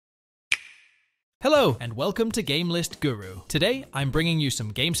Hello, and welcome to Game List Guru. Today, I'm bringing you some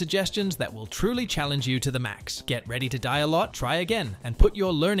game suggestions that will truly challenge you to the max. Get ready to die a lot, try again, and put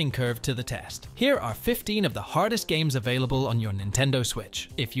your learning curve to the test. Here are 15 of the hardest games available on your Nintendo Switch.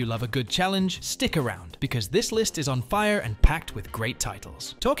 If you love a good challenge, stick around, because this list is on fire and packed with great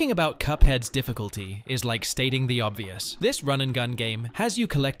titles. Talking about Cuphead's difficulty is like stating the obvious. This run-and-gun game has you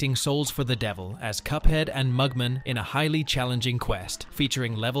collecting souls for the devil as Cuphead and Mugman in a highly challenging quest,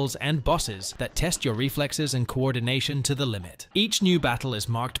 featuring levels and bosses that test your reflexes and coordination to the limit. Each new battle is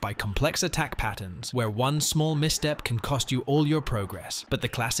marked by complex attack patterns, where one small misstep can cost you all your progress. But the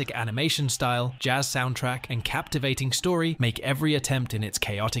classic animation style, jazz soundtrack, and captivating story make every attempt in its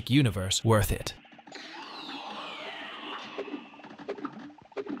chaotic universe worth it.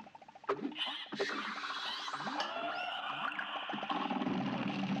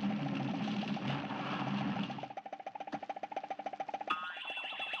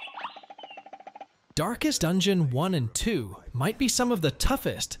 Darkest Dungeon 1 and 2 might be some of the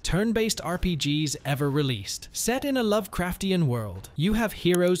toughest turn-based RPGs ever released. Set in a Lovecraftian world, you have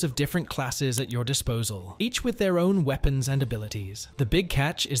heroes of different classes at your disposal, each with their own weapons and abilities. The big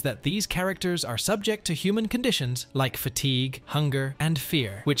catch is that these characters are subject to human conditions like fatigue, hunger, and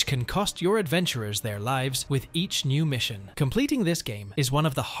fear, which can cost your adventurers their lives with each new mission. Completing this game is one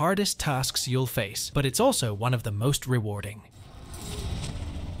of the hardest tasks you'll face, but it's also one of the most rewarding.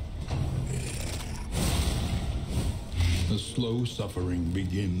 The slow suffering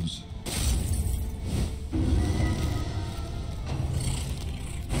begins.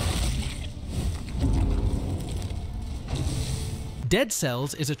 Dead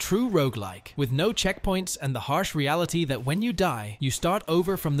Cells is a true roguelike, with no checkpoints and the harsh reality that when you die, you start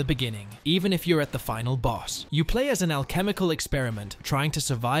over from the beginning, even if you're at the final boss. You play as an alchemical experiment, trying to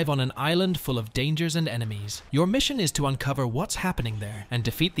survive on an island full of dangers and enemies. Your mission is to uncover what's happening there and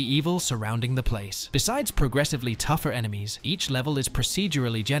defeat the evil surrounding the place. Besides progressively tougher enemies, each level is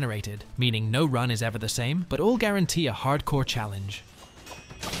procedurally generated, meaning no run is ever the same, but all guarantee a hardcore challenge.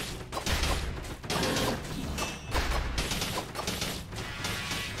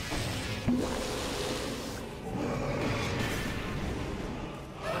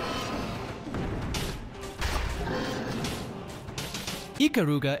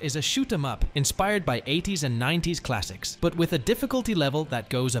 Ikaruga is a shoot-'em-up inspired by 80s and 90s classics, but with a difficulty level that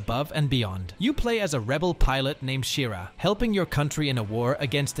goes above and beyond. You play as a rebel pilot named Shira, helping your country in a war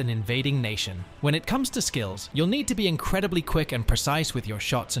against an invading nation. When it comes to skills, you'll need to be incredibly quick and precise with your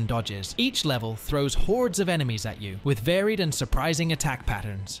shots and dodges. Each level throws hordes of enemies at you, with varied and surprising attack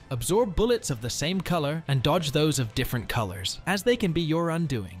patterns. Absorb bullets of the same color and dodge those of different colors, as they can be your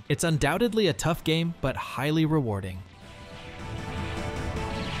undoing. It's undoubtedly a tough game, but highly rewarding.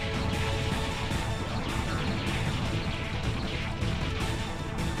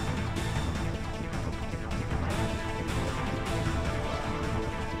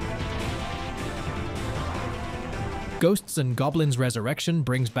 Ghosts and Goblins Resurrection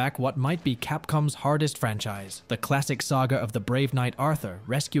brings back what might be Capcom's hardest franchise. The classic saga of the brave knight Arthur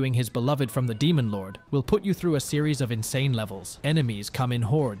rescuing his beloved from the Demon Lord will put you through a series of insane levels. Enemies come in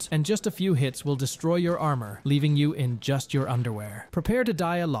hordes, and just a few hits will destroy your armor, leaving you in just your underwear. Prepare to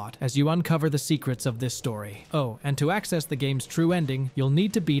die a lot as you uncover the secrets of this story. Oh, and to access the game's true ending, you'll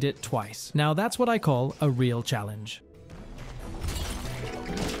need to beat it twice. Now that's what I call a real challenge.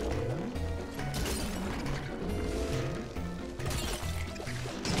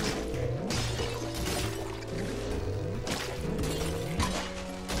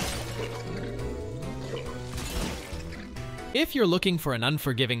 If you're looking for an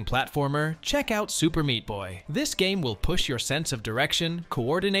unforgiving platformer, check out Super Meat Boy. This game will push your sense of direction,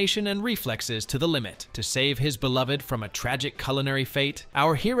 coordination, and reflexes to the limit. To save his beloved from a tragic culinary fate,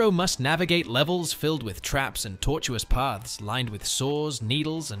 our hero must navigate levels filled with traps and tortuous paths lined with saws,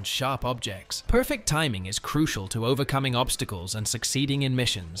 needles, and sharp objects. Perfect timing is crucial to overcoming obstacles and succeeding in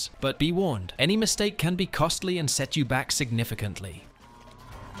missions. But be warned, any mistake can be costly and set you back significantly.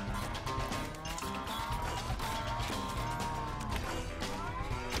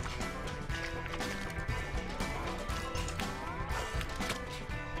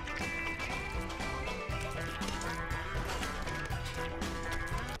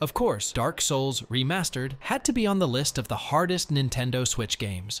 Of course, Dark Souls Remastered had to be on the list of the hardest Nintendo Switch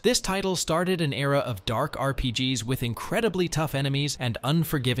games. This title started an era of dark RPGs with incredibly tough enemies and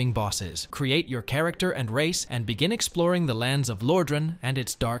unforgiving bosses. Create your character and race and begin exploring the lands of Lordran and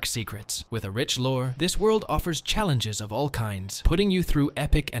its dark secrets. With a rich lore, this world offers challenges of all kinds, putting you through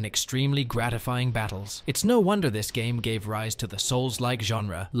epic and extremely gratifying battles. It's no wonder this game gave rise to the Souls-like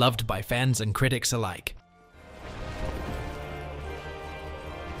genre, loved by fans and critics alike.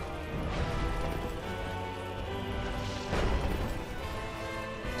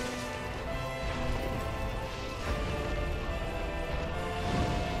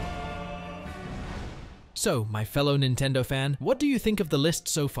 So, my fellow Nintendo fan, what do you think of the list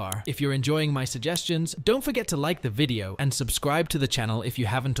so far? If you're enjoying my suggestions, don't forget to like the video and subscribe to the channel if you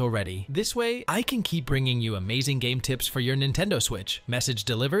haven't already. This way, I can keep bringing you amazing game tips for your Nintendo Switch. Message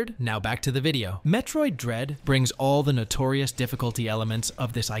delivered, now back to the video. Metroid Dread brings all the notorious difficulty elements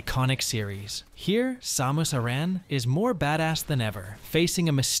of this iconic series. Here, Samus Aran is more badass than ever, facing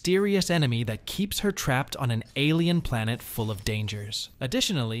a mysterious enemy that keeps her trapped on an alien planet full of dangers.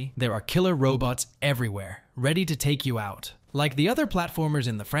 Additionally, there are killer robots everywhere, ready to take you out. Like the other platformers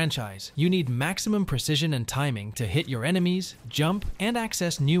in the franchise, you need maximum precision and timing to hit your enemies, jump, and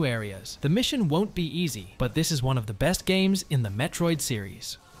access new areas. The mission won't be easy, but this is one of the best games in the Metroid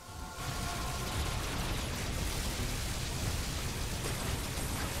series.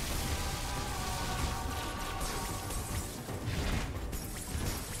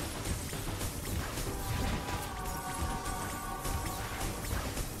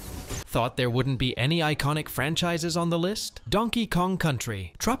 Thought there wouldn't be any iconic franchises on the list? Donkey Kong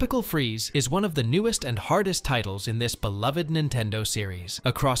Country Tropical Freeze is one of the newest and hardest titles in this beloved Nintendo series.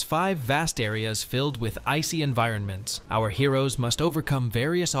 Across 5 vast areas filled with icy environments, our heroes must overcome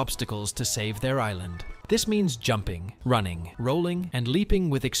various obstacles to save their island. This means jumping, running, rolling, and leaping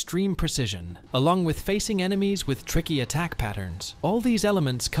with extreme precision, along with facing enemies with tricky attack patterns. All these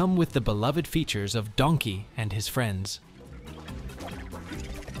elements come with the beloved features of Donkey and his friends.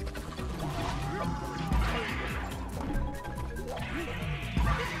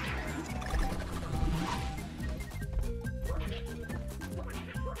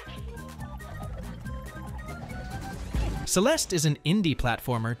 Celeste is an indie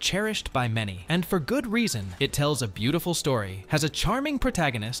platformer cherished by many, and for good reason. It tells a beautiful story, has a charming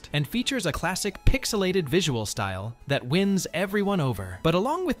protagonist, and features a classic pixelated visual style that wins everyone over. But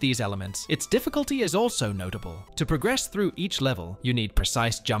along with these elements, its difficulty is also notable. To progress through each level, you need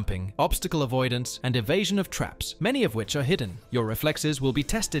precise jumping, obstacle avoidance, and evasion of traps, many of which are hidden. Your reflexes will be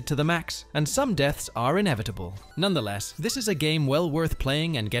tested to the max, and some deaths are inevitable. Nonetheless, this is a game well worth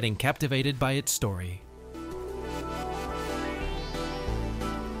playing and getting captivated by its story.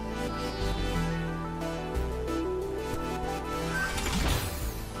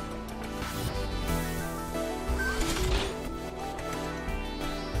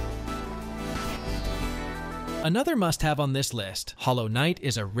 Another must-have on this list, Hollow Knight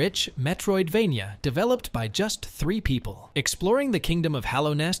is a rich Metroidvania developed by just 3 people. Exploring the kingdom of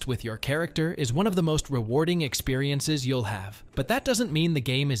Hallownest with your character is one of the most rewarding experiences you'll have. But that doesn't mean the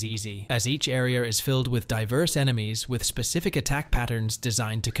game is easy, as each area is filled with diverse enemies with specific attack patterns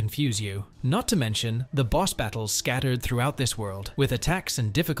designed to confuse you. Not to mention, the boss battles scattered throughout this world, with attacks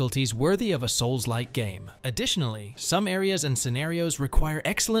and difficulties worthy of a Souls-like game. Additionally, some areas and scenarios require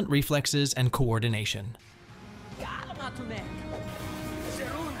excellent reflexes and coordination.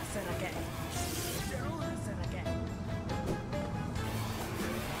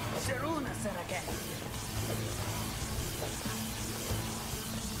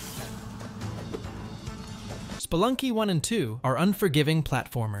 Spelunky I and II are unforgiving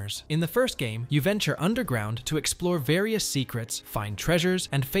platformers. In the first game, you venture underground to explore various secrets, find treasures,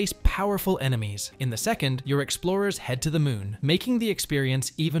 and face powerful enemies. In the second, your explorers head to the moon, making the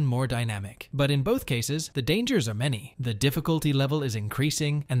experience even more dynamic. But in both cases, the dangers are many, the difficulty level is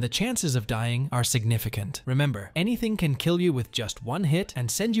increasing, and the chances of dying are significant. Remember, anything can kill you with just one hit and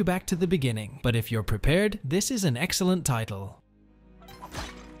send you back to the beginning. But if you're prepared, this is an excellent title.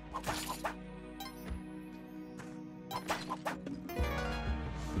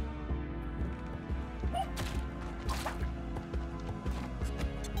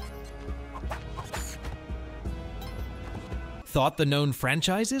 Thought the known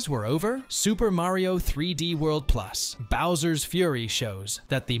franchises were over? Super Mario 3D World Plus, Bowser's Fury shows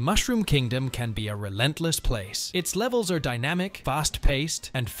that the Mushroom Kingdom can be a relentless place. Its levels are dynamic,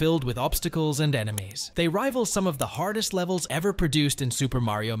 fast-paced, and filled with obstacles and enemies. They rival some of the hardest levels ever produced in Super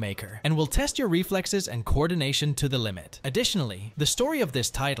Mario Maker, and will test your reflexes and coordination to the limit. Additionally, the story of this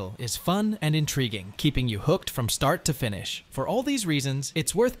title is fun and intriguing, keeping you hooked from start to finish. For all these reasons,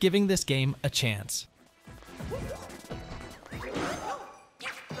 it's worth giving this game a chance.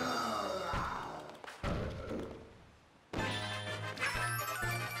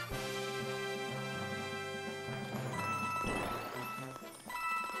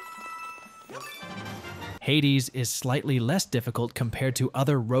 Hades is slightly less difficult compared to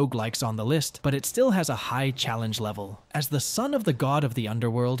other roguelikes on the list, but it still has a high challenge level. As the son of the god of the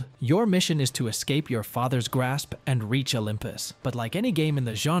underworld, your mission is to escape your father's grasp and reach Olympus. But like any game in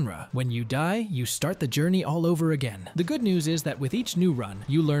the genre, when you die, you start the journey all over again. The good news is that with each new run,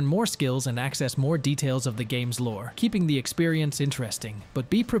 you learn more skills and access more details of the game's lore, keeping the experience interesting.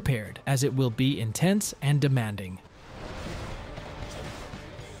 But be prepared, as it will be intense and demanding.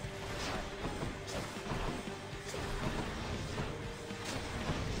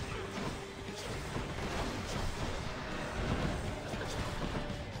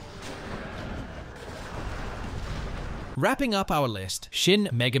 Wrapping up our list, Shin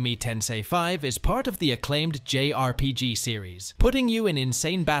Megami Tensei 5 is part of the acclaimed JRPG series, putting you in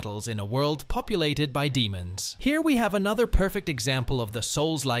insane battles in a world populated by demons. Here we have another perfect example of the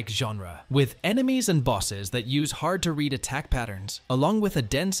Souls-like genre, with enemies and bosses that use hard-to-read attack patterns, along with a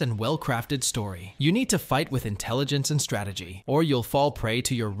dense and well-crafted story. You need to fight with intelligence and strategy, or you'll fall prey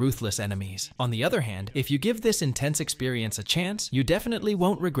to your ruthless enemies. On the other hand, if you give this intense experience a chance, you definitely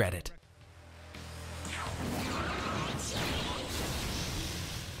won't regret it.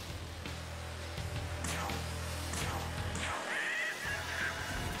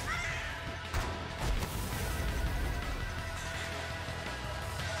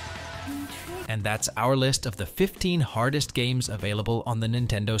 And that's our list of the 15 hardest games available on the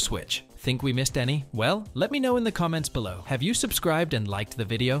Nintendo Switch. Think we missed any? Well, let me know in the comments below. Have you subscribed and liked the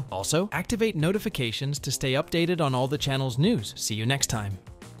video? Also, activate notifications to stay updated on all the channel's news. See you next time.